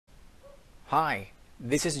Hi,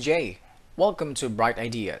 this is Jay. Welcome to Bright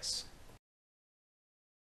Ideas.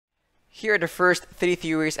 Here are the first three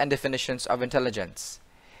theories and definitions of intelligence: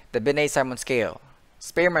 the Binet-Simon scale,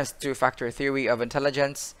 Spearman's two-factor theory of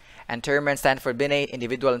intelligence, and Terman-Stanford-Binet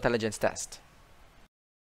individual intelligence test.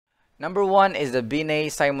 Number 1 is the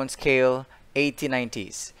Binet-Simon scale,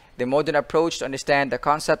 1890s. The modern approach to understand the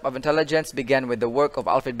concept of intelligence began with the work of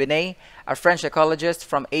Alfred Binet, a French psychologist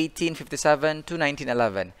from 1857 to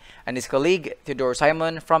 1911, and his colleague Theodore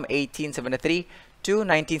Simon from 1873 to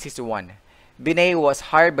 1961. Binet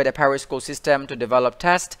was hired by the Paris school system to develop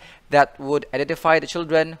tests that would identify the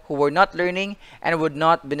children who were not learning and would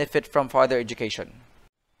not benefit from further education.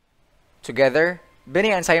 Together,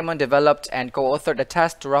 Binet and Simon developed and co-authored a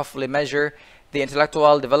test to roughly measure the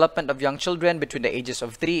intellectual development of young children between the ages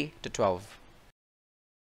of 3 to 12.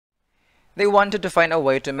 They wanted to find a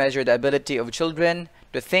way to measure the ability of children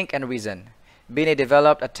to think and reason. Binet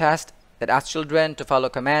developed a test that asked children to follow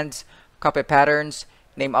commands, copy patterns,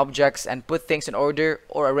 name objects, and put things in order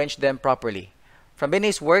or arrange them properly. From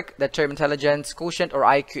Binet's work, the term intelligence quotient or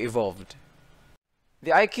IQ evolved.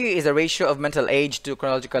 The IQ is a ratio of mental age to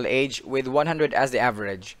chronological age, with 100 as the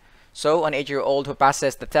average. So, an 8-year-old who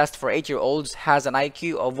passes the test for 8-year-olds has an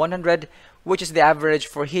IQ of 100, which is the average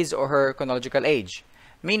for his or her chronological age.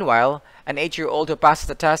 Meanwhile, an 8-year-old who passes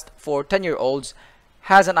the test for 10-year-olds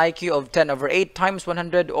has an IQ of 10 over 8 times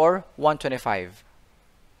 100, or 125.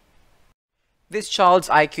 This child's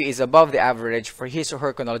IQ is above the average for his or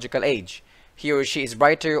her chronological age. He or she is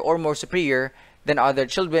brighter or more superior than other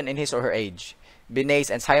children in his or her age. Binet's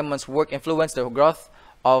and Simon's work influenced the growth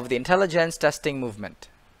of the intelligence testing movement.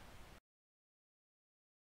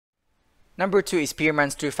 Number 2 is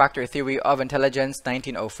Spearman's two-factor theory of intelligence,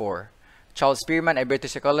 1904. Charles Spearman, a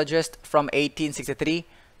British psychologist from 1863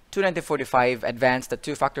 to 1945, advanced the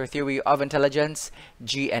two-factor theory of intelligence,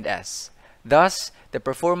 G and S. Thus, the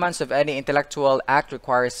performance of any intellectual act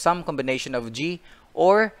requires some combination of G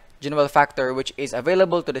or general factor which is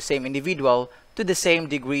available to the same individual to the same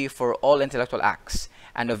degree for all intellectual acts,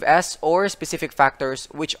 and of S or specific factors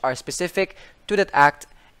which are specific to that act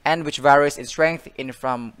and which varies in strength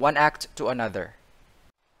from one act to another.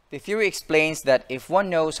 The theory explains that if one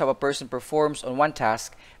knows how a person performs on one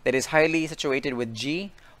task that is highly saturated with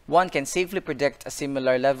G, one can safely predict a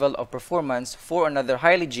similar level of performance for another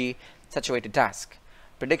highly G saturated task.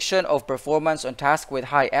 Prediction of performance on tasks with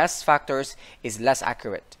high S factors is less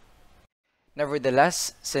accurate.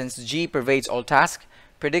 Nevertheless, since G pervades all tasks,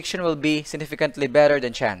 prediction will be significantly better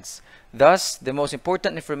than chance. Thus, the most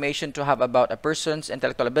important information to have about a person's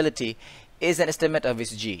intellectual ability is an estimate of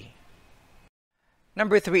his G.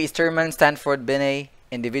 Number 3 is Terman-Stanford-Binet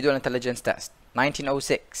individual intelligence test,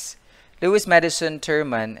 1906. Lewis Madison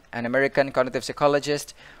Terman, an American cognitive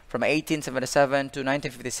psychologist from 1877 to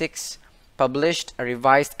 1956, published a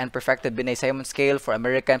revised and perfected Binet-Simon scale for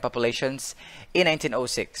American populations in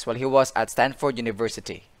 1906 while he was at Stanford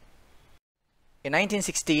University. In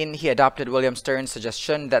 1916, he adopted William Stern's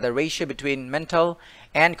suggestion that the ratio between mental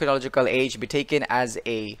and chronological age be taken as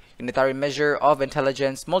a unitary measure of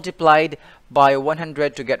intelligence multiplied by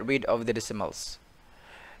 100 to get rid of the decimals.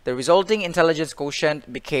 The resulting intelligence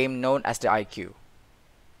quotient became known as the IQ.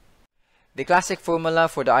 The classic formula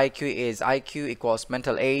for the IQ is IQ equals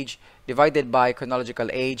mental age divided by chronological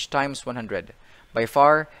age times 100. By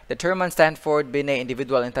far, the Terman-Stanford-Binet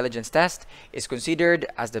individual intelligence test is considered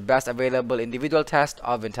as the best available individual test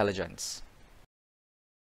of intelligence.